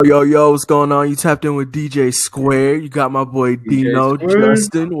Yo, what's going on? You tapped in with DJ Square. You got my boy Dino,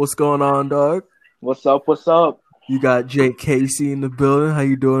 Justin. What's going on, dog? What's up? What's up? You got Jake Casey in the building. How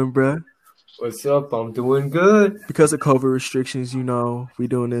you doing, bruh? What's up? I'm doing good. Because of COVID restrictions, we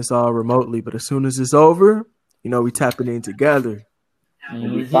doing this all remotely. But as soon as it's over, we tapping in together.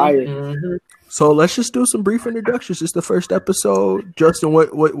 So let's just do some brief introductions. It's the first episode. Justin,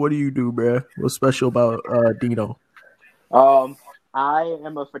 what do you do, bruh? What's special about Dino? I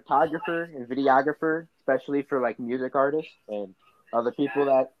am a photographer and videographer, especially for like music artists and other people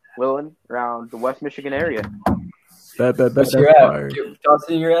that willing around the West Michigan area. What's your app? Toss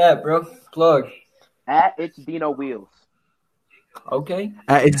in your app, bro. Plug. At It's Dino Wheels. Okay.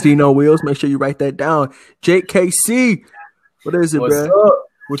 At It's Dino Wheels. Make sure you write that down. Jake KC. What is it, man?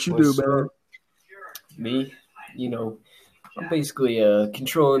 What you do, man? Me, I'm basically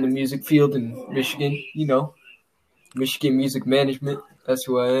controlling the music field in Michigan, Michigan Music Management. That's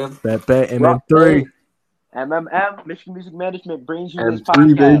who I am. Bet. MM3. MMM, Michigan Music Management brings you this M3,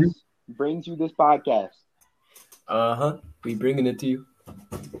 podcast. baby. Brings you this podcast. We bringing it to you.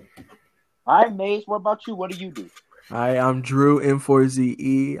 All right, Maze, what about you? What do you do? Hi, I'm Drew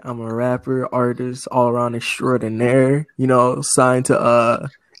M4ZE. I'm a rapper, artist, all-around extraordinaire. Signed to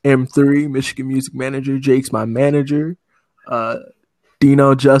M3, Michigan Music Manager. Jake's my manager.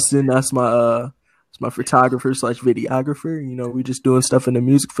 Dino, Justin, that's my photographer / videographer. We just doing stuff in the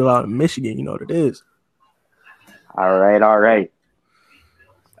music field out in Michigan. You know what it is. All right.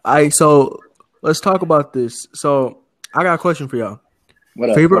 So let's talk about this. So I got a question for y'all. What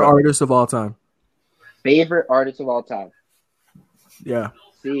up? Favorite artist of all time? Favorite artist of all time? Yeah.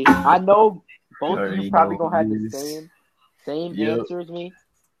 See, I know both of you probably gonna have the same answer as me,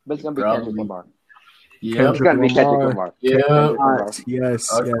 but it's gonna be Kendrick Lamar. Yeah, it's gonna be Kendrick Lamar. Yes. Dude,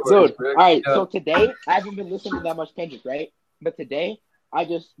 all right. So today I haven't been listening to that much Kendrick, right? But today I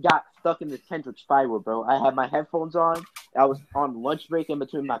just got stuck in the Kendrick spiral, bro. I had my headphones on. I was on lunch break in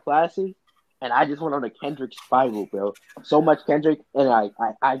between my classes, and I just went on a Kendrick spiral, bro. So much Kendrick, and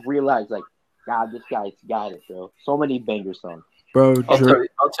I realized, like, God, this guy's got it, bro. So many banger songs. Bro,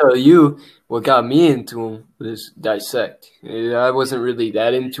 I'll tell you what got me into him was Dissect. I wasn't really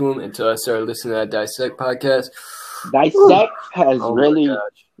that into him until I started listening to that Dissect podcast. Dissect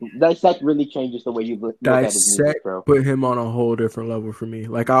really changes the way you look at his music, bro. Put him on a whole different level for me.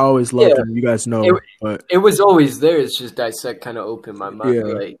 Like, I always loved him. You guys know. But it was always there. It's just Dissect kind of opened my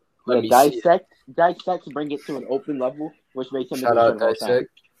mind. Yeah. Dissect bring it to an open level, which makes him shout out Dissect.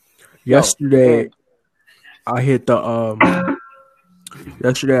 Yesterday, I hit the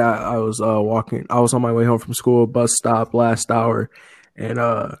Yesterday, I was walking. I was on my way home from school, bus stop, last hour, and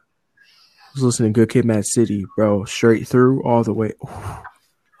I was listening to Good Kid, Mad City, bro. Straight through, all the way.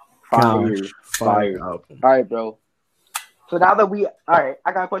 Fire album. All right, bro. So now that I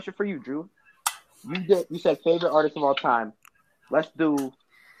got a question for you, Drew. You said favorite artist of all time. Let's do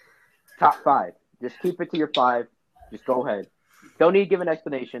top 5. Just keep it to your 5. Just go ahead. Don't need to give an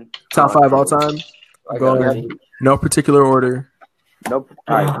explanation. Top 5 all time. Go ahead. No particular order. Nope.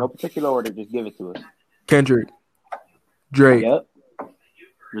 All right, no particular order. Just give it to us. Kendrick, Drake. Yep.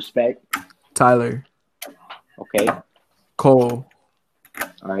 Respect. Tyler. Okay. Cole.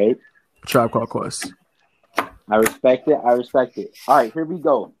 All right. Tribe Called Quest. I respect it. All right, here we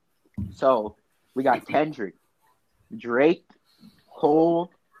go. So we got Kendrick, Drake, Cole,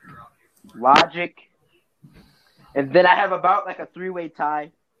 Logic, and then I have about like a 3-way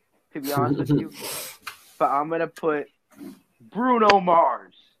tie, to be honest with you. But I'm gonna put Bruno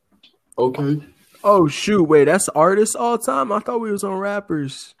Mars. Okay. Oh shoot! Wait, that's artists all time. I thought we was on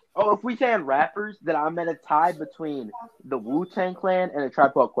rappers. Oh, if we say rappers, then I'm in a tie between the Wu-Tang Clan and the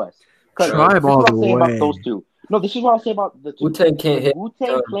Tribe Called Quest. Tribe all the way. About those two. No, this is what I'll say about the two. Wu-Tang can't hit.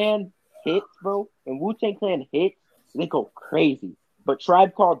 Wu-Tang Clan hits, bro, and Wu-Tang Clan hits, they go crazy. But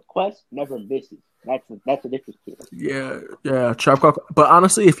Tribe Called Quest never misses. That's the difference here. Yeah. Tribe Called. But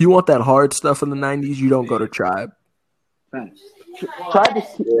honestly, if you want that hard stuff in the '90s, you don't go to Tribe. Tribe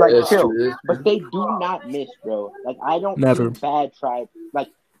is chill, but they do not miss, bro. Like, I don't see bad Tribe. Like,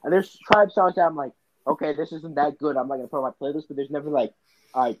 there's Tribe songs that I'm like, okay, this isn't that good. I'm not gonna put on my playlist, but there's never like,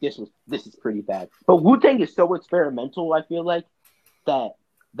 all right, this is pretty bad. But Wu-Tang is so experimental. I feel like that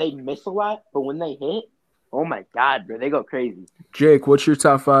they miss a lot, but when they hit, oh my god, bro, they go crazy. Jake, what's your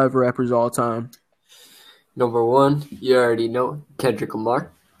top 5 rappers all time? Number 1, you already know, Kendrick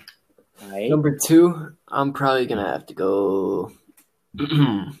Lamar. Right. Number 2, I'm probably gonna have to go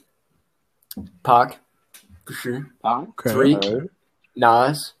Pac, for sure. Pac. 3, right.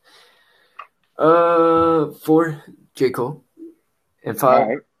 Nas. 4, J. Cole. And 5,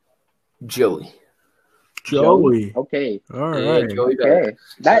 right. Joey. Joey. Okay. All right. Joey okay.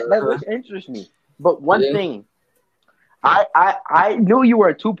 That which interests me. But one thing, I knew you were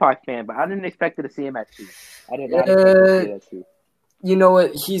a Tupac fan, but I didn't expect to see him at 2. I did not expect to see that 2. You know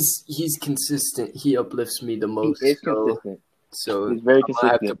what? He's consistent. He uplifts me the most. He is consistent. So he's very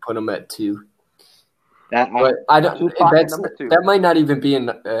consistent. I have to put him at 2. But I don't. That might not even be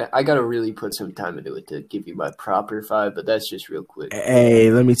in. I gotta really put some time into it to give you my proper 5. But that's just real quick.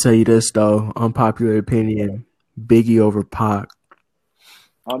 Hey, let me tell you this though. Unpopular opinion: Biggie over Pac.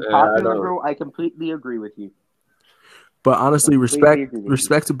 Unpopular, bro. I completely agree with you. But honestly, respect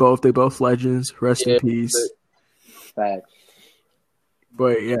to both. They both legends. Rest in peace. Facts.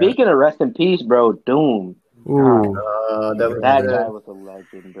 But yeah. Speaking of rest in peace, bro, Doom. Ooh. That guy was a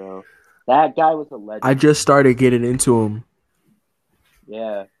legend, bro. That guy was a legend. I just started getting into him.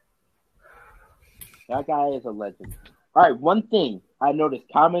 Yeah. That guy is a legend. All right, one thing I noticed,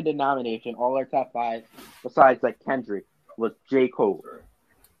 common denomination, all our top 5, besides like Kendrick, was J. Cole.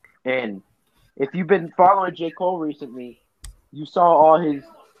 And if you've been following J. Cole recently, you saw all his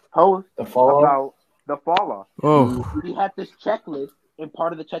posts about the fall off. Oh. He had this checklist, and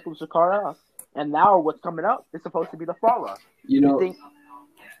part of the checklist was car off. And now what's coming up is supposed to be the fall off.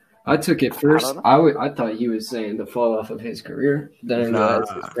 I took it first. I thought he was saying the fall off of his career. Then I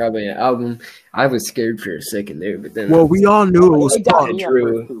realized it's probably an album. I was scared for a second there, but then we all knew it was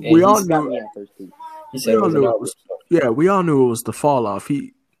true. We all knew it was the fall off.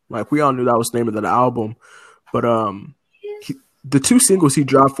 We all knew that was the name of that album. But the 2 singles he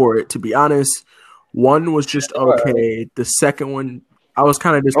dropped for it, to be honest, one was just okay. The second one, I was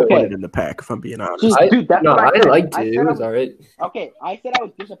kind of disappointed in the pack, if I'm being honest. I liked it. It was all right. Okay, I said I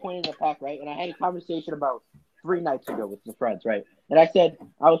was disappointed in the pack, right? And I had a conversation about 3 nights ago with some friends, right? And I said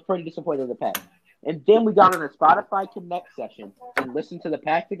I was pretty disappointed in the pack. And then we got on a Spotify Connect session and listened to the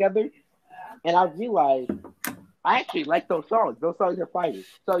pack together. And I realized I actually like those songs. Those songs are fighters.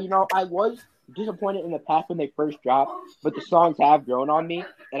 So, I was disappointed in the pack when they first dropped, but the songs have grown on me,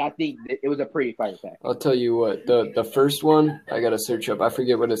 and I think it was a pretty fire pack. I'll tell you what, the first one, I got to search up. I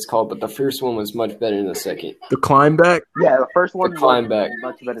forget what it's called, but the first one was much better than the second. The Climb Back? Yeah, the first one was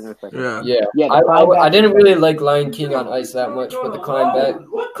much better than the second. Yeah. I didn't really like Lion King on Ice that much, but the Climb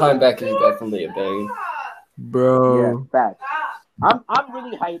Back is definitely a bang. Bro. Yeah, facts. I'm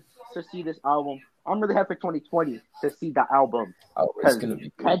really hyped to see this album. I'm really hyped for 2020 to see the album. Oh, it's going to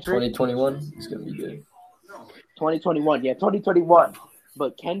be good. 2021, it's going to be good. 2021, yeah, 2021.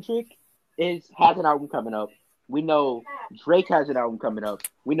 But Kendrick has an album coming up. We know Drake has an album coming up.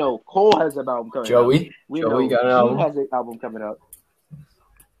 We know Cole has an album coming up. Joey got an album. Has an album coming up.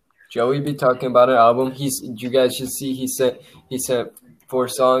 Joey be talking about an album. You guys should see he sent 4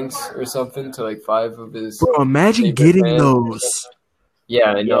 songs or something to like 5 of his. Bro, imagine getting those.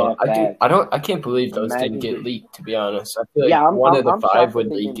 Yeah, I know. Yeah, I can't believe those didn't get leaked, to be honest. I feel like one of the 5 would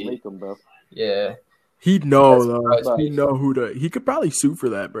leak it. Bro. Yeah. He'd know, though. He'd know he could probably sue for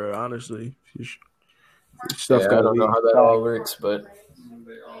that, bro, honestly. I don't know how that all works, but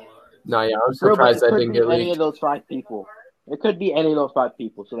I'm surprised I didn't get leaked. Any of those 5 people. It could be any of those 5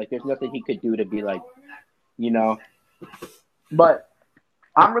 people. So, there's nothing he could do to be like, But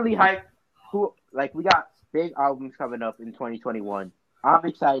I'm really hyped. We got big albums coming up in 2021. I'm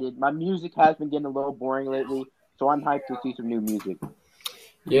excited. My music has been getting a little boring lately, so I'm hyped to see some new music.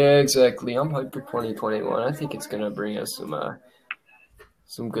 Yeah, exactly. I'm hyped for 2021. I think it's gonna bring us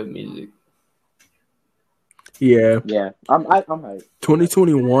some good music. Yeah. Yeah, I'm hyped.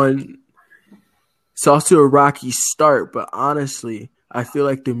 2021. It's also a rocky start, but honestly, I feel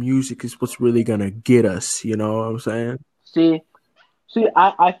like the music is what's really gonna get us. You know what I'm saying? See,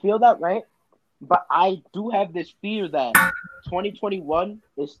 I feel that, right? But I do have this fear that 2021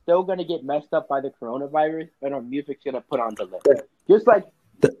 is still going to get messed up by the coronavirus, and our music's going to put on delay. Just like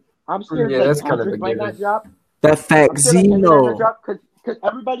I'm scared that Kendrick might not drop. That Faxino. Because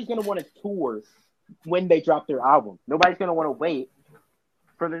everybody's going to want to tour when they drop their album. Nobody's going to want to wait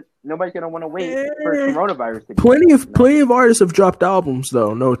for coronavirus to plenty of artists have dropped albums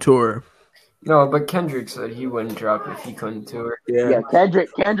though, no tour. No, but Kendrick said he wouldn't drop if he couldn't tour. Yeah, Kendrick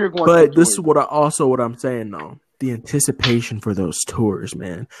wants But this is what I'm saying though. The anticipation for those tours,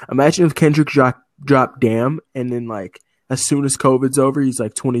 man. Imagine if Kendrick dropped Damn, and then as soon as COVID's over, he's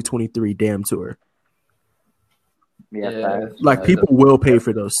 2023 Damn tour. Yeah. People will pay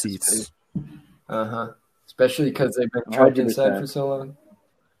for those seats. Especially because they've been charging inside for so long.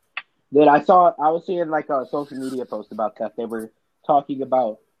 Dude, I was seeing a social media post about that. They were talking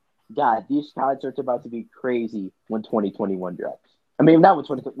about, God, these concerts are about to be crazy when 2021 drops. I mean, not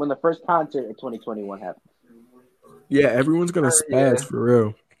when the first concert in 2021 happens. Yeah, everyone's gonna spaz for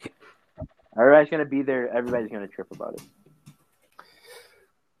real. Everybody's gonna be there. Everybody's gonna trip about it.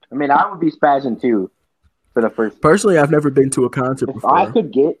 I mean, I would be spazzing too for the first. Personally, I've never been to a concert before. I've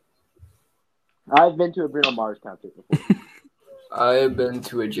been to a Bruno Mars concert before. I have been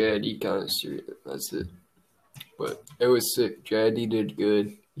to a JID concert. That's it. But it was sick. JID did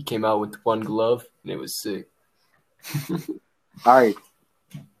good. He came out with one glove, and it was sick. All right.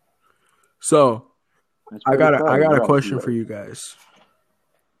 So, I got a question for you guys.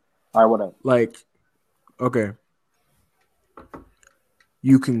 All right, what up? Like, okay.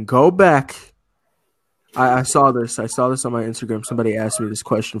 You can go back. I saw this. I saw this on my Instagram. Somebody asked me this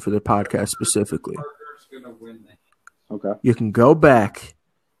question for the podcast specifically. Okay. You can go back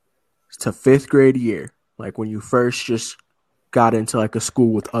to 5th grade year, like when you first just got into like a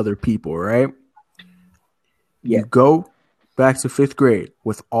school with other people, right? Yeah. You go back to 5th grade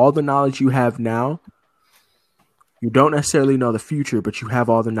with all the knowledge you have now. You don't necessarily know the future, but you have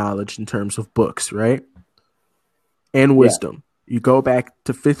all the knowledge in terms of books, right? And wisdom. Yeah. You go back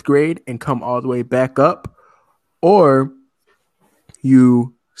to 5th grade and come all the way back up, or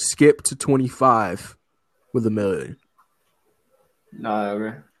you skip to 25 with $1 million.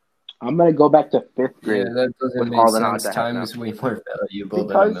 Nah, I'm gonna go back to 5th grade. Yeah, that doesn't make sense. Time is way more valuable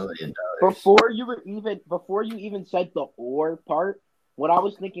than $1 million. Before you even said the or part, what I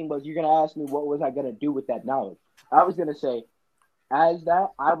was thinking was you're gonna ask me what was I gonna do with that knowledge. I was gonna say, as that,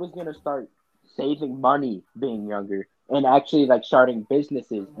 I was gonna start saving money being younger and actually like starting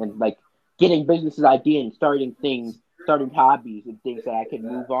businesses and like getting businesses idea and starting hobbies and things that I can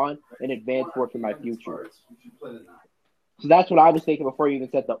move on and advance for my future. So that's what I was thinking before you even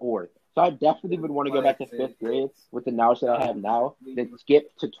said the or. So I definitely would want to go back to 5th grade with the knowledge that I have now, then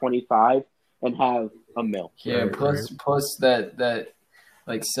skip to 25 and have $1 million. Yeah, plus that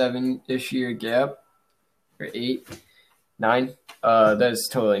like 7-ish year gap or 8, 9. That's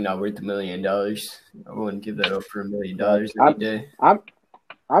totally not worth $1 million. I wouldn't give that up for $1 million every day. I'm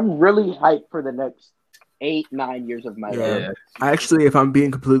really hyped for the next 8-9 years of my life. Actually, if I'm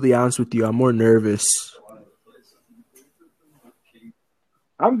being completely honest with you, I'm more nervous.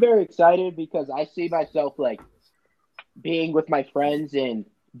 I'm very excited because I see myself like being with my friends and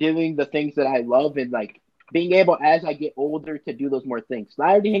doing the things that I love and like being able as I get older to do those more things.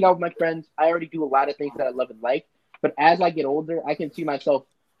 I already hang out with my friends. I already do a lot of things that I love and like. But as I get older, I can see myself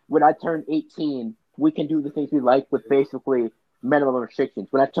when I turn 18, we can do the things we like with basically minimum restrictions.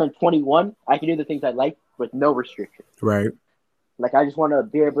 When I turn 21, I can do the things I like with no restrictions. Right. Like I just want to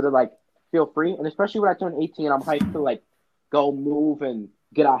be able to like feel free, and especially when I turn 18, I'm hyped to like go move and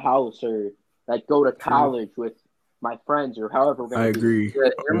get a house or like go to college with my friends or however. I agree. Yeah,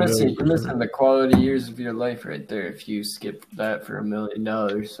 you're missing the quality years of your life right there if you skip that for $1 million.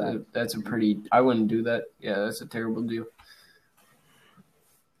 That's a pretty. I wouldn't do that. Yeah, that's a terrible deal.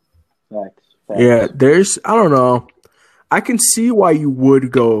 Facts. Yeah, I don't know. I can see why you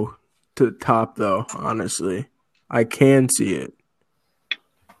would go to the top though. Honestly, I can see it.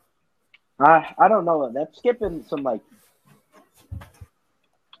 I don't know. That's skipping some like.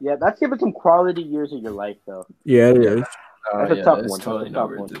 Yeah, that's giving some quality years of your life, though. Yeah, it is. That's a tough one. Totally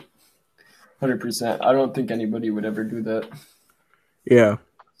not worth it. 100%. I don't think anybody would ever do that. Yeah.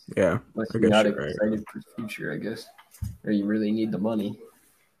 Unless you're not excited for the future, I guess. Or you really need the money.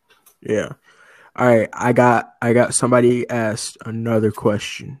 Yeah. All right. I got somebody asked another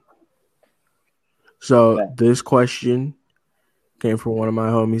question. So this question came from one of my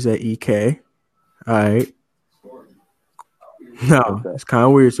homies at EK. All right. No, it's kind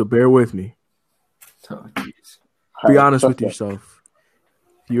of weird, so bear with me. Oh, geez. Be honest with yourself.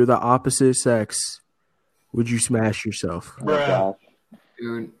 If you're the opposite sex, would you smash yourself?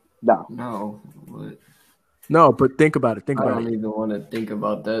 Dude, no. What? No, but think about it. I don't even want to think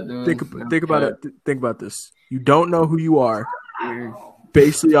about that, dude. Think about it. Think about this. You don't know who you are,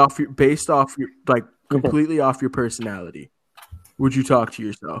 based off your like completely off your personality. Would you talk to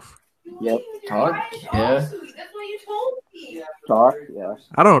yourself? Yep. Talk? Yeah. Talk? Yeah.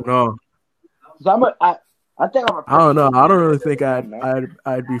 I don't know. I think I'm a. I don't know. I don't really think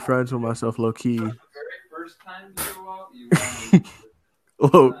I'd be friends with myself low key. First time you go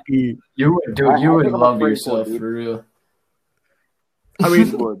out, low key. You would love yourself for real. I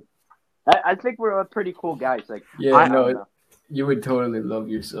mean, I think we're pretty cool guys. Like, you would totally love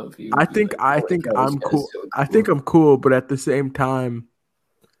yourself. I think I'm cool. I think I'm cool, but at the same time,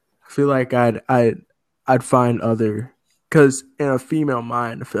 I feel like I'd find other, because in a female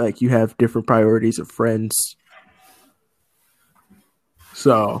mind, I feel like you have different priorities of friends.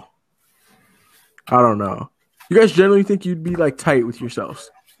 So, I don't know. You guys generally think you'd be like tight with yourselves?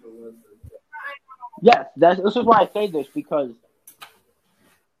 Yes, this is why I say this, because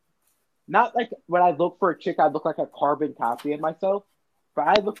not like when I look for a chick, I look like a carbon copy of myself. But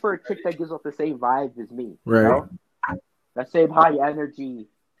I look for a chick that gives off the same vibes as me. Right. You know? That same high energy,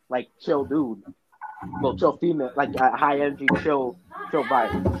 like chill dude. Well, chill female, like a high energy, chill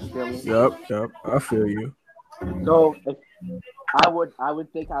vibe. You feel me? Yep. I feel you. So if I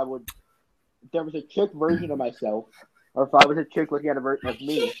would think I would. If there was a chick version of myself, or if I was a chick looking at a version of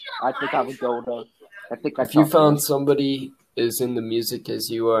me, I think I would go to. I think if you found somebody as in the music as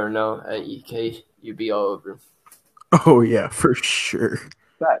you are now at EK, you'd be all over. Oh yeah, for sure.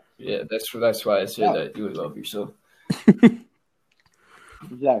 Facts. Yeah, that's why I say that you would love yourself.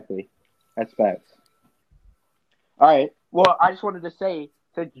 Exactly, that's facts. All right. Well, I just wanted to say,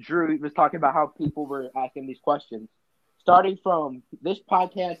 since Drew was talking about how people were asking these questions, starting from this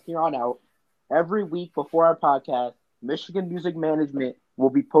podcast here on out, every week before our podcast, Michigan Music Management will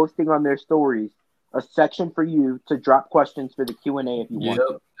be posting on their stories a section for you to drop questions for the Q&A if you want.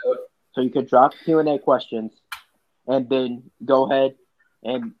 Yep. So you could drop Q&A questions and then go ahead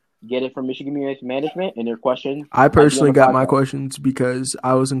and get it from Michigan Music Management and their questions. I personally got my questions because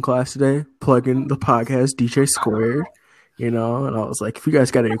I was in class today plugging the podcast DJ Squared, and I was like, if you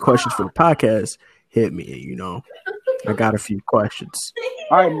guys got any questions for the podcast, hit me, I got a few questions.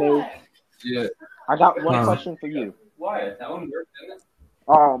 All right, mate. Yeah. I got one question for you. Why? That one worked, didn't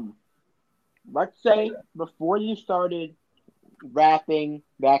it? Let's say before you started rapping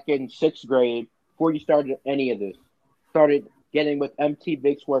back in 6th grade, before you started any of this, started getting with MT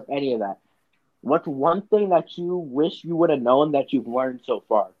Big Swerve, any of that, what's one thing that you wish you would have known that you've learned so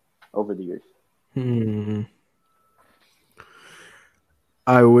far over the years?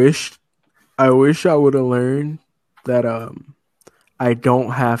 I wish I would have learned that I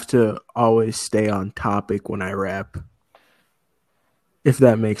don't have to always stay on topic when I rap. If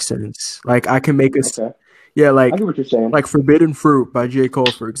that makes sense. Like I can make Okay. Yeah, like I get what you're saying. Like Forbidden Fruit by J. Cole,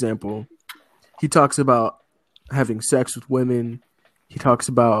 for example. He talks about having sex with women. He talks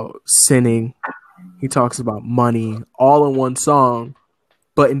about sinning. He talks about money, all in one song,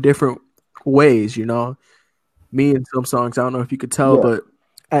 but in different ways, Me in some songs, I don't know if you could tell, but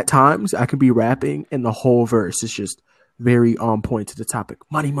at times I could be rapping and the whole verse is just very on point to the topic.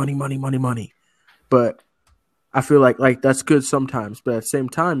 Money, money, money, money, money. But I feel like that's good sometimes, but at the same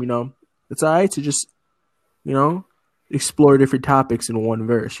time, it's all right to just, explore different topics in one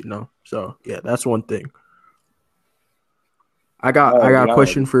verse, So yeah, that's one thing. I got a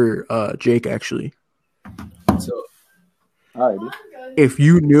question for Jake actually. So, alrighty. If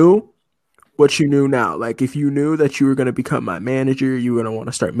you knew what you knew now, like if you knew that you were going to become my manager, you were going to want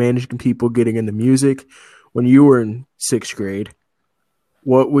to start managing people, getting into music when you were in 6th grade,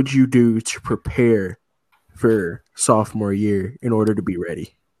 what would you do to prepare for sophomore year in order to be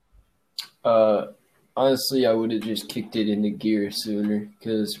ready? Honestly, I would have just kicked it into gear sooner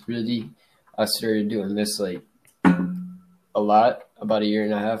because really I started doing this like a lot about a year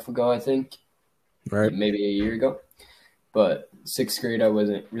and a half ago, I think. Right. Maybe a year ago. But 6th grade, I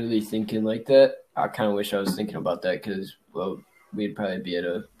wasn't really thinking like that. I kind of wish I was thinking about that because, well, we'd probably be at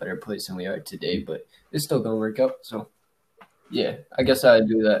a better place than we are today, but it's still going to work out. So, yeah, I guess I'd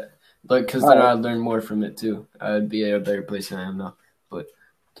do that. But because then I'd learn more from it, too. I'd be at a better place than I am now. But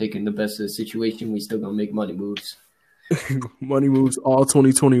taking the best of the situation, we still going to make money moves. Money moves all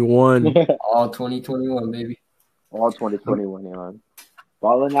 2021. All 2021, baby. All 2021, yeah.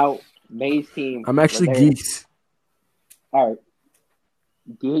 Balling out, May's team. I'm actually geeked. All right.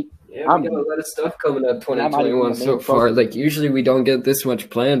 Geek. Yeah, we got a lot of stuff coming up 2021 so far. Like, usually we don't get this much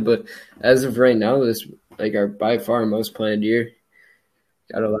planned, but as of right now, this like our by far most planned year.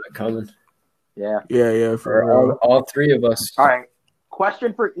 Got a lot coming. Yeah. Yeah. For all three of us. All right.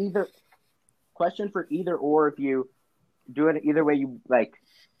 Question for either or of you. Do it either way you like,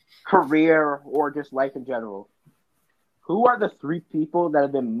 career or just life in general. Who are the 3 people that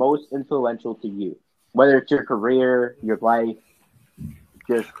have been most influential to you? Whether it's your career, your life,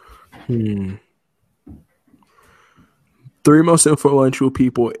 just 3 most influential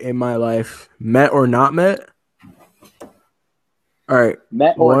people in my life, met or not met? All right.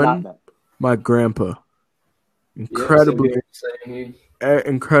 Met or not met? My grandpa. Incredibly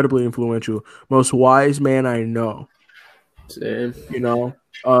influential. Most wise man I know. Same. 2.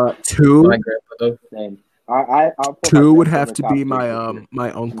 My grandpa, though. Same. 2 would have to be my my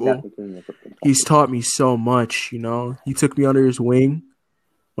uncle. He's taught me so much, He took me under his wing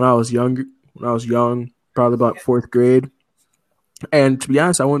when I was young, probably about 4th grade. And to be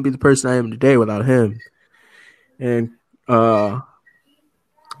honest, I wouldn't be the person I am today without him. And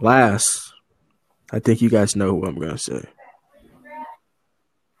last, I think you guys know who I'm going to say.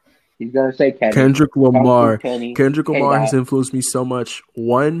 He's gonna say Kenny. Kendrick Lamar. Kenny. Kendrick Lamar has influenced me so much.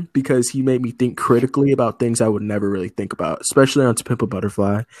 One, because he made me think critically about things I would never really think about, especially on To Pimp a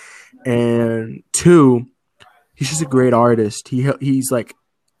Butterfly. And two, he's just a great artist. He's like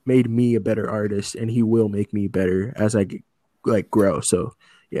made me a better artist, and he will make me better as I grow. So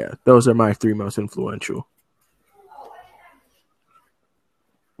yeah, those are my 3 most influential.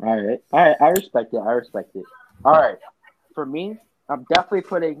 All right. I respect it. All right. For me, I'm definitely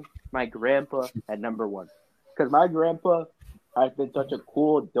putting my grandpa at number 1 because my grandpa has been such a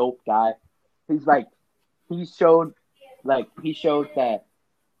cool, dope guy. He showed that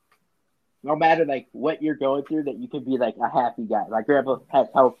no matter what you're going through, that you can be a happy guy. My grandpa has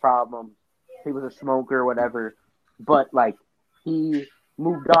health problems. He was a smoker, whatever. But he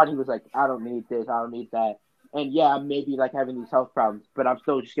moved on. He was like, I don't need this. I don't need that. And yeah, I'm maybe having these health problems, but I'm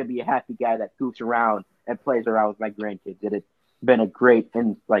still just gonna be a happy guy that goofs around and plays around with my grandkids. It's been a great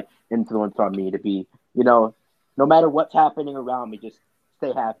influence on me to be, no matter what's happening around me, just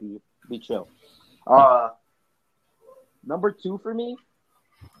stay happy, be chill. Number 2 for me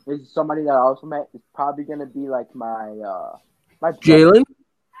is somebody that I also met. Is probably gonna be my Jalen.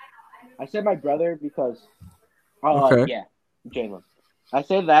 I said my brother because okay. Yeah, Jalen. I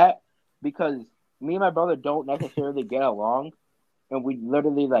say that because me and my brother don't necessarily get along, and we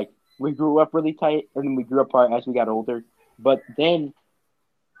literally we grew up really tight, and then we grew apart as we got older. But then,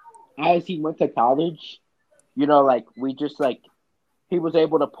 as he went to college, we just he was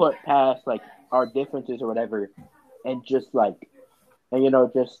able to put past our differences or whatever, and just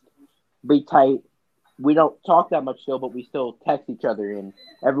just be tight. We don't talk that much still, but we still text each other, and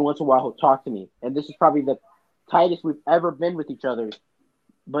every once in a while he'll talk to me. And this is probably the tightest we've ever been with each other.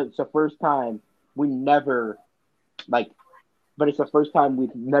 But it's the first time we never but it's the first time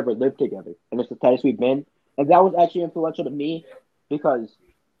we've never lived together, and it's the tightest we've been. And that was actually influential to me because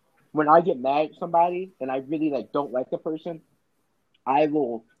when I get mad at somebody and I really don't like the person, I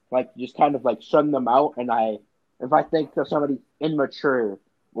will just kind of shun them out. And if I think that somebody's immature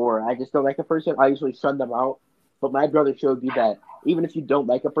or I just don't like a person, I usually shun them out. But my brother showed me that even if you don't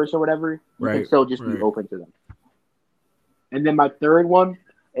like a person or whatever, you can still just be open to them. And then my third one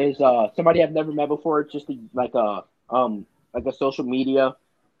is somebody I've never met before. It's just a social media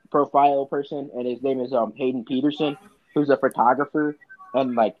profile person, and his name is Hayden Peterson, who's a photographer.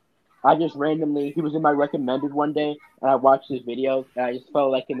 And I just randomly, he was in my recommended one day, and I watched his videos, and I just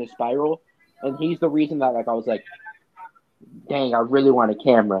felt in a spiral. And he's the reason that I was dang, I really want a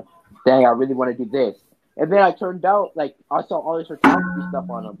camera. Dang, I really want to do this. And then I turned out I saw all this photography stuff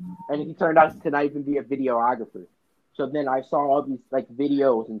on him, and he turned out to not even be a videographer. So then I saw all these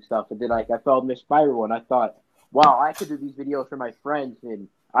videos and stuff, and then I fell in this spiral, and I thought, wow, I could do these videos for my friends, and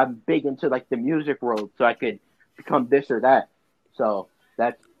I'm big into the music world, so I could become this or that. So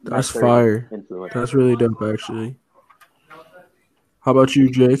that's fire. Influence. That's really dope, actually. How about you,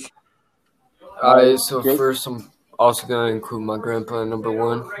 Jake? So Jake? First, I'm also gonna include my grandpa at number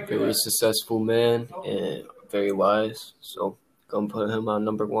 1. Very successful man and very wise, so gonna put him on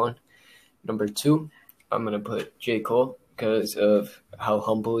number 1. Number 2, I'm gonna put J. Cole because of how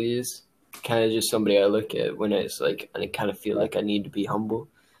humble he is. Kind of just somebody I look at when it's I kind of feel like I need to be humble.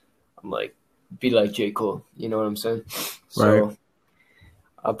 I'm be like J. Cole. You know what I'm saying? So right.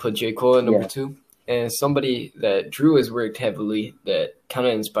 I'll put J. Cole at number 2. And somebody that Drew has worked heavily that kind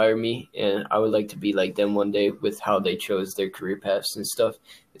of inspired me, and I would like to be like them one day with how they chose their career paths and stuff.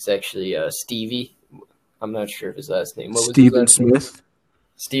 It's actually Stevie. I'm not sure of his last name. What was Stephen Smith. Name?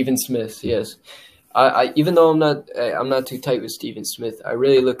 Stephen Smith, yes. I even though I'm not too tight with Stephen Smith, I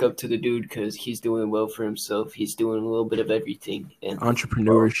really look up to the dude because he's doing well for himself. He's doing a little bit of everything. And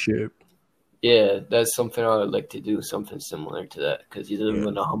entrepreneurship. Yeah, that's something I would like to do, something similar to that, because he's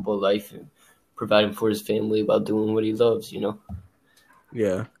living a humble life and providing for his family while doing what he loves,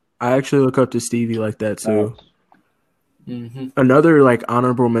 Yeah, I actually look up to Stevie like that too. Mm-hmm. Another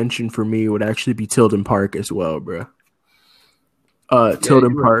honorable mention for me would actually be Tilden Park as well, bro.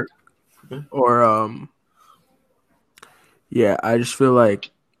 Tilden Park. Or I just feel I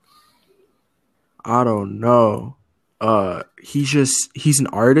don't know. He's an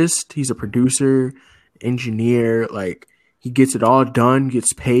artist, he's a producer, engineer, he gets it all done,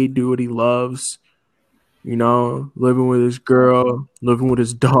 gets paid, do what he loves, living with his girl, living with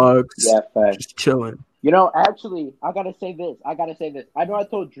his dogs, just chilling. Actually, I gotta say this. I know I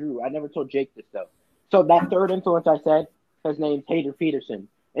told Drew, I never told Jake this though. So that third influence I said, his name's Hayden Peterson.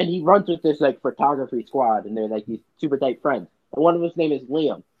 And he runs with this photography squad, and they're these super tight friends. And one of his name is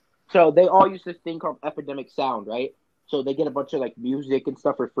Liam. So they all use this thing called Epidemic Sound, right? So they get a bunch of music and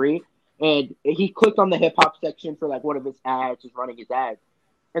stuff for free. And he clicked on the hip hop section for one of his ads, just running his ads.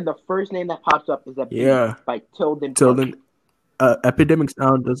 and the first name that pops up is a beat by Tilden. Epidemic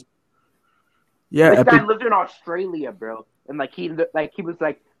Sound does. Yeah, this guy lived in Australia, bro, and he was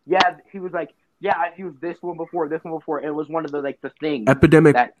this one before. And it was one of the things.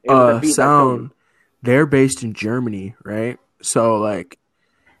 Epidemic Sound. They're based in Germany, right? So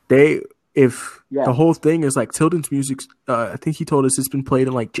the whole thing is Tilden's music. I think he told us it's been played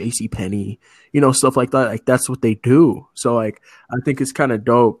in JCPenney, stuff like that. That's what they do. So I think it's kind of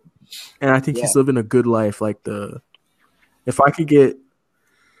dope, and I think he's living a good life. If I could get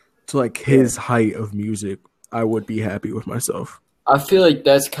to his height of music, I would be happy with myself. I feel like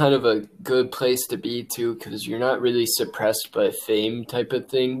that's kind of a good place to be too, because you're not really suppressed by fame type of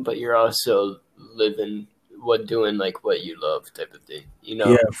thing, but you're also doing what you love type of thing.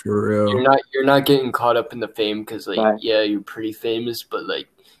 Yeah, for real. You're not getting caught up in the fame because you're pretty famous, but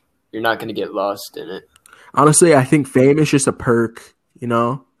you're not gonna get lost in it. Honestly, I think fame is just a perk,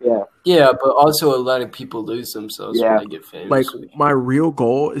 Yeah, but also a lot of people lose themselves when they get famous. My real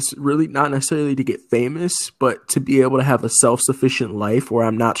goal is really not necessarily to get famous, but to be able to have a self-sufficient life where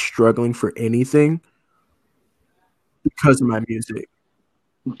I'm not struggling for anything because of my music.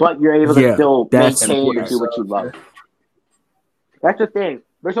 But you're able to still maintain and do what you love. That's the thing.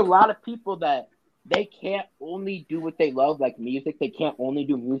 There's a lot of people that they can't only do what they love, like music. They can't only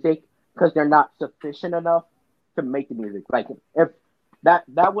do music because they're not sufficient enough to make the music. If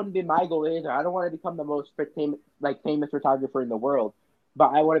that wouldn't be my goal either. I don't want to become the most famous photographer in the world, but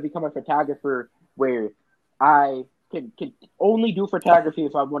I want to become a photographer where I can only do photography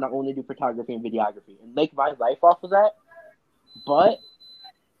if I want to only do photography and videography and make my life off of that. But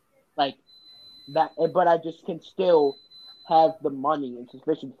but I just can still have the money and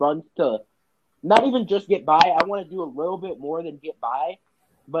sufficient funds to not even just get by. I want to do a little bit more than get by,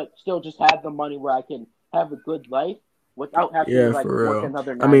 but still just have the money where I can have a good life without having to work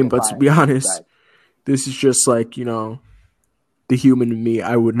another 9 to 5. But to be honest, this is just the human in me.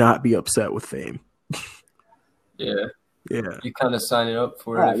 I would not be upset with fame. Yeah. Yeah. You kind of sign up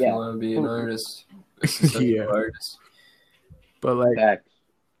for it if you want to be an artist. Artist. But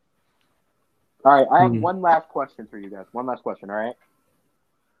all right, I have one last question for you guys. One last question, all right?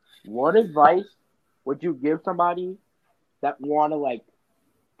 What advice would you give somebody that want to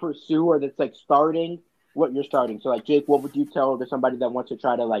pursue or that's starting what you're starting? So Jake, what would you tell to somebody that wants to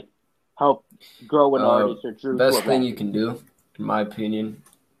try to help grow an artist or Drew? Best thing you can do, in my opinion,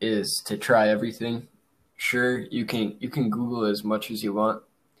 is to try everything. Sure, you can Google as much as you want.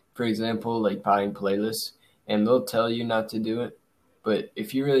 For example, buying playlists, and they'll tell you not to do it. But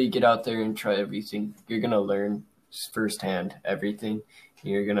if you really get out there and try everything, you're going to learn firsthand everything.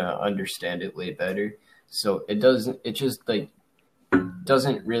 And you're going to understand it way better. So it just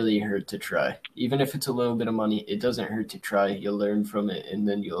doesn't really hurt to try. Even if it's a little bit of money, it doesn't hurt to try. You'll learn from it and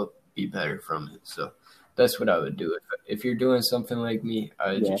then you'll be better from it. So that's what I would do. If you're doing something like me,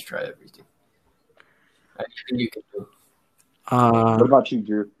 I would just try everything. Anything you can do. What about you,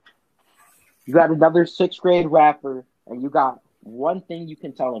 Drew? You got another 6th grade rapper and you got one thing you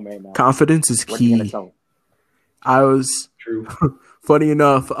can tell him right now. Confidence is key. What are you gonna tell him? Funny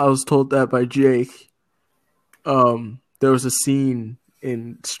enough, I was told that by Jake. There was a scene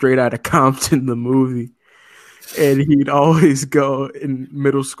in Straight Outta Compton, the movie, and he'd always go in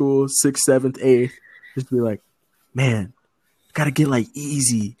middle school, 6th, 7th, 8th, just be like, man, gotta get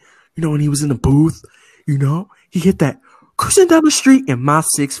Easy. When he was in the booth, he hit that cruising down the street in my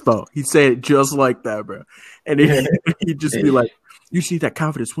 6'4". He'd say it just like that, bro. And he'd just be like, you see that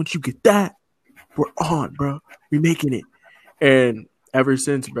confidence. Once you get that, we're on, bro. We're making it. And ever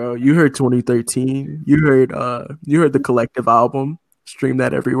since, bro, you heard 2013. You heard the Collective album. Stream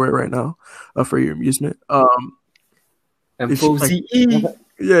that everywhere right now for your amusement. M4ZE.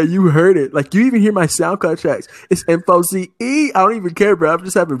 Yeah, you heard it. You even hear my SoundCloud tracks. It's M4ZE. I don't even care, bro. I'm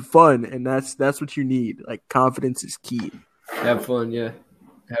just having fun, and that's what you need. Confidence is key. Have fun, yeah.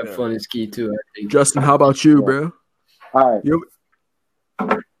 Have fun is key too, I think. Justin, how about you, bro? All right.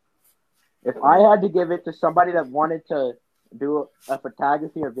 If I had to give it to somebody that wanted to do a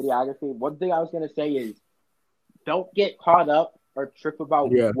photography or videography, one thing I was going to say is don't get caught up or trip about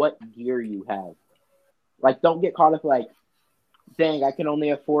what gear you have. Don't get caught up dang, I can only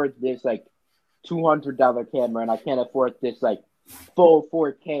afford this $200 camera and I can't afford this full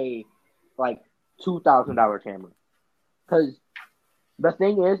 4K $2,000 camera. Because the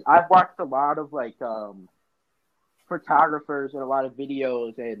thing is, I've watched a lot of photographers and a lot of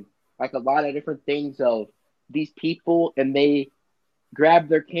videos and a lot of different things of these people, and they grab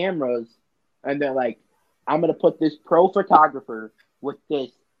their cameras and they're like, I'm gonna put this pro photographer with this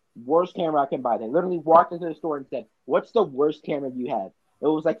worst camera I can buy. They literally walked into the store and said, what's the worst camera you have? It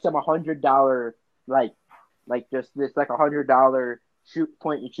was like some $100 like just this like $100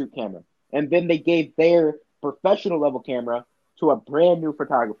 point and shoot camera, and then they gave their professional level camera to a brand new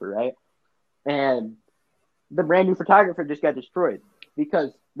photographer, right? And the brand new photographer just got destroyed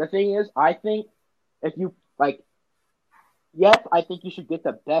because the thing is, I think if you like, yes, I think you should get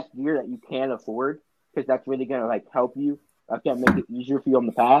the best gear that you can afford because that's really gonna like help you. That's gonna make it easier for you on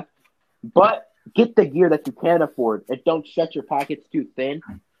the path. But get the gear that you can afford and don't shut your pockets too thin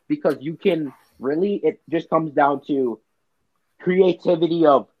because you can really. It just comes down to creativity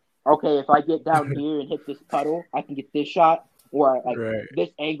of okay, if I get down here and hit this puddle, I can get this shot, or like this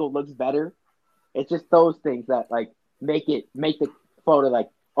angle looks better. It's just those things that like make the photo like,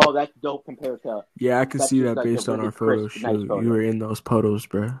 oh, that's dope compared to. Yeah, I can see that based on our photo shoot. Nice photo. You were in those puddles,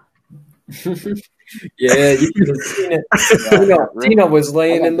 bro. Yeah, you could have seen it. Tino was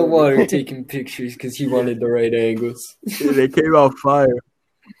laying in the water taking pictures because he wanted the right angles. Yeah, they came out fire.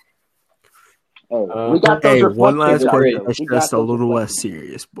 We got those one last question that's just a little less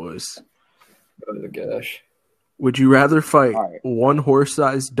serious, boys. Oh my gosh. Would you rather fight one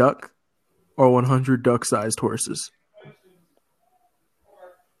horse-sized duck or 100 duck-sized horses?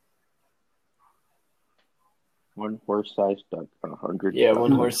 One horse-sized duck, 100. Yeah,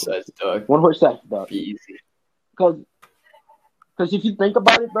 one horse-sized duck. One horse-sized duck. Be easy. Because if you think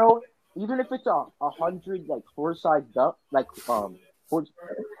about it, bro, even if it's 100 like horse-sized duck, like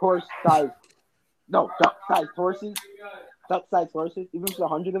horse-sized, no, duck-sized horses, duck-sized horses, even if it's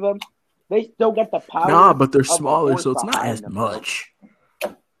 100 of them, they still get the power. Nah, but they're smaller, so it's not as much.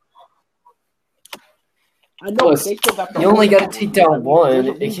 I know, plus, they still got you only got to take down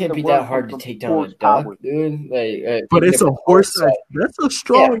one. It can't be that hard to take down a duck, dude. But it's a horse. That's a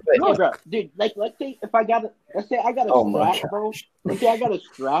strong duck. Dude, like, let's say I got a strap, bro. Let's say I got a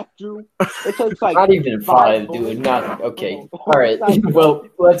strap, Drew. It takes like not even five, dude. Not okay. All right. Well,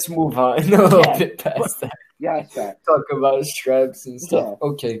 let's move on a little bit past that. Yeah, it's that. Talk about straps and stuff. Yeah.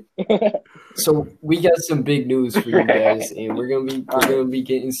 Okay. So we got some big news for you guys, and we're gonna be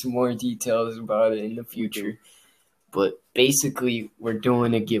getting some more details about it in the future. But basically, we're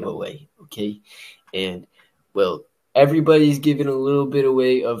doing a giveaway, okay? And well, everybody's giving a little bit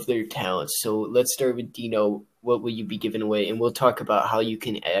away of their talents. So let's start with Dino. What will you be giving away? And we'll talk about how you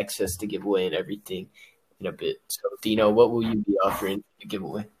can access the giveaway and everything in a bit. So Dino, what will you be offering to give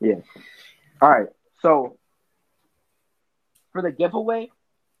away? Yeah. All right. So for the giveaway,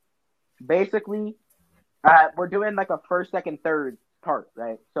 basically, we're doing like a first, second, third part,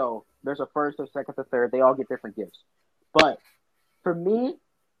 right? So there's a first, a second, a third. They all get different gifts. But for me,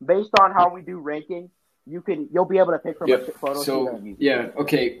 based on how we do ranking, you'll be able to pick from a photo. So yeah,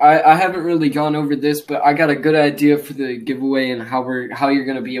 okay. I haven't really gone over this, but I got a good idea for the giveaway and how you're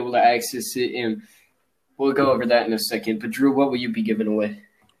gonna be able to access it, and we'll go over that in a second. But Drew, what will you be giving away?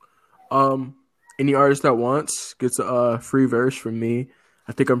 Any artist that wants gets a free verse from me.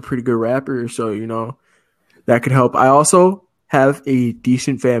 I think I'm a pretty good rapper, so that could help. I also have a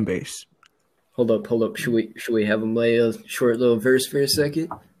decent fan base. Hold up. Should we have him lay a short little verse for a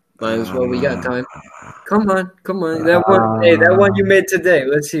second? Might as well. We got time. Come on. That one you made today.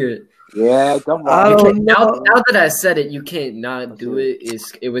 Let's hear it. Yeah, come on. Now that I said it, you can't not do it.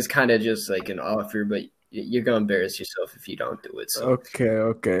 It was kind of just like an offer, but you're gonna embarrass yourself if you don't do it. So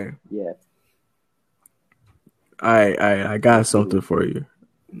okay. Yeah. I got something for you.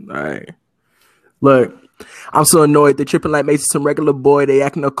 All right. Look, I'm so annoyed. They tripping like Mason, some regular boy. They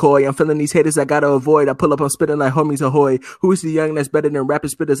acting a coy. I'm feeling these haters I gotta avoid. I pull up, I'm spitting like homies ahoy. Who is the young that's better than rapping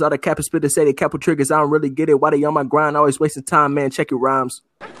spitters? All the cap spitters say they cap with triggers. I don't really get it. Why they on my grind? Always wasting time, man. Check your rhymes.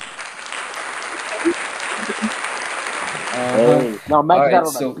 All right,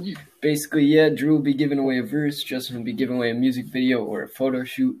 so basically, Drew will be giving away a verse. Justin will be giving away a music video or a photo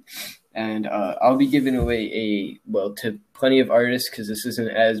shoot. And I'll be giving away to plenty of artists because this isn't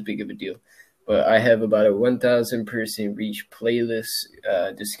as big of a deal. But I have about a 1,000 person reach playlist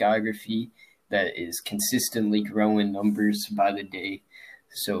discography that is consistently growing numbers by the day.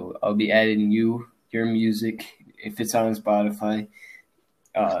 So I'll be adding your music, if it's on Spotify,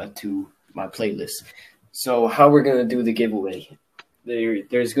 to my playlist. So how we're going to do the giveaway.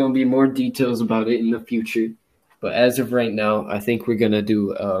 There's going to be more details about it in the future. But as of right now, I think we're going to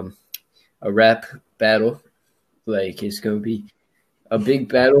do a rap battle. Like, it's going to be a big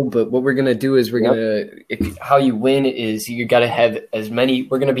battle, but what we're going to do is how you win is you got to have as many,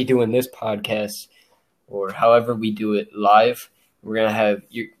 we're going to be doing this podcast or however we do it live. We're going to have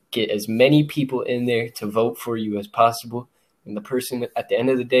you get as many people in there to vote for you as possible. And the person at the end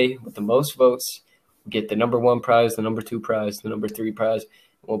of the day with the most votes will get the number 1 prize, the number 2 prize, the number 3 prize.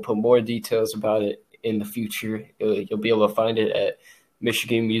 We'll put more details about it in the future. You'll be able to find it at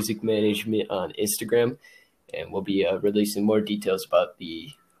Michigan Music Management on Instagram, and we'll be releasing more details about the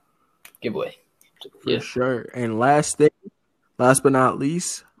giveaway. For sure. And last but not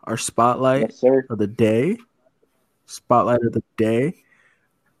least, our spotlight of the day. Spotlight of the day.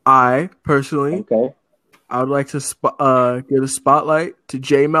 I personally, I would like to give a spotlight to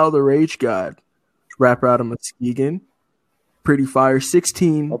J Mel the Rage God, rapper out of Muskegon. Pretty fire.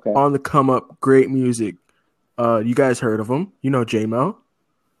 16 on the come up. Great music. You guys heard of him? You know J Mel.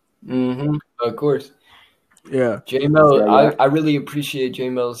 Mm-hmm. Of course. Yeah. J Mel, I really appreciate J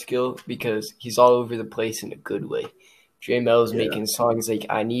Mel's skill because he's all over the place in a good way. J Mel's making songs like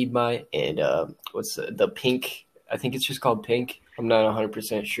I Need My and what's the Pink? I think it's just called Pink. I'm not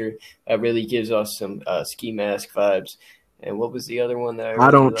 100% sure. That really gives us some Ski Mask vibes. And what was the other one that I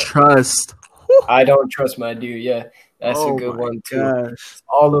Don't Trust? I Don't Trust My Dude. Yeah, that's a good one too. It's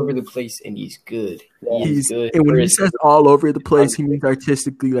all over the place and he's good. He's good. And when he says all over the place, he means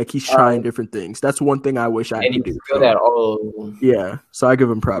artistically, like he's trying different things. That's one thing I wish I could do. Good at all of them. Yeah, so I give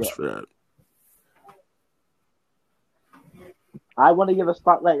him props for that. I want to give a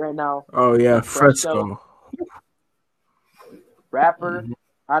spotlight right now. Oh yeah, Fresco. Rapper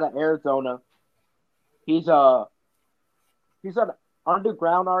out of Arizona. He's an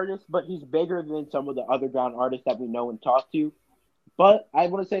underground artist, but he's bigger than some of the underground artists that we know and talk to. But I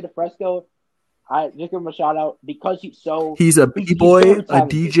want to say to Fresco, I just give him a shout out because he's a b-boy, a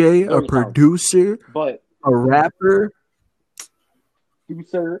DJ, a producer, but a rapper.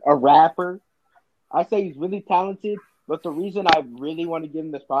 A rapper. I say he's really talented, but the reason I really want to give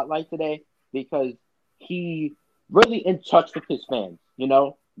him the spotlight today because he really in touch with his fans. You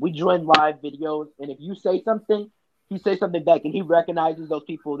know, we join live videos, and if you say something, he says something back, and he recognizes those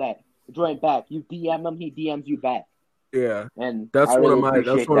people that join back. You DM him, he DMs you back. Yeah, and that's one of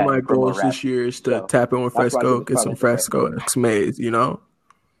my goals this year is to tap in with Fresco, get some Fresco X-Maze, you know.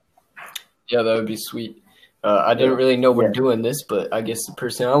 Yeah, that would be sweet. I didn't really know we're doing this, but I guess the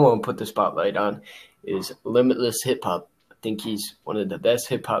person I want to put the spotlight on is Limitless Hip Hop. I think he's one of the best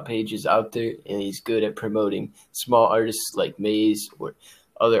hip hop pages out there, and he's good at promoting small artists like Maze or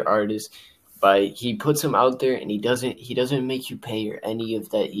other artists. He puts them out there, and he doesn't make you pay or any of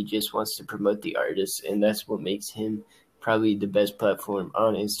that. He just wants to promote the artists, and that's what makes him probably the best platform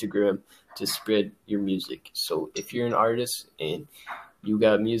on Instagram to spread your music. So if you're an artist and you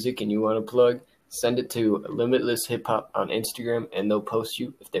got music and you want to plug, send it to Limitless Hip Hop on Instagram, and they'll post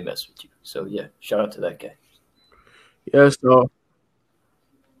you if they mess with you. So yeah, shout out to that guy. Yes, no.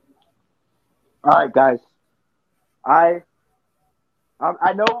 All right, guys. I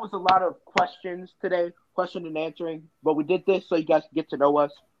know it was a lot of questions today, question and answering, but we did this so you guys can get to know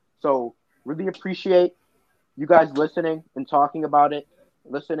us. So really appreciate you guys listening and talking about it,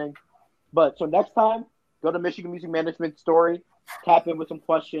 But so next time, go to Michigan Music Management Story, tap in with some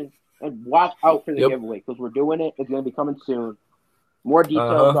questions, and watch out for the giveaway because we're doing it. It's going to be coming soon. More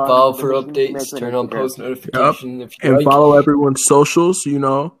details on follow for updates, turn on post notification if you and like. Follow everyone's socials, you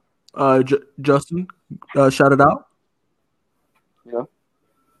know. Justin, shout it out. Yeah.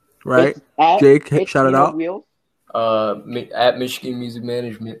 Right. Jake, shout it out. At Michigan Music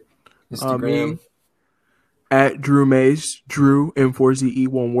Management. Instagram. At Drew Maze, Drew M4ZE,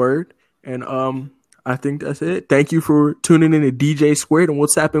 one word. And I think that's it. Thank you for tuning in to DJ Squared, and we'll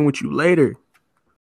tap in with you later.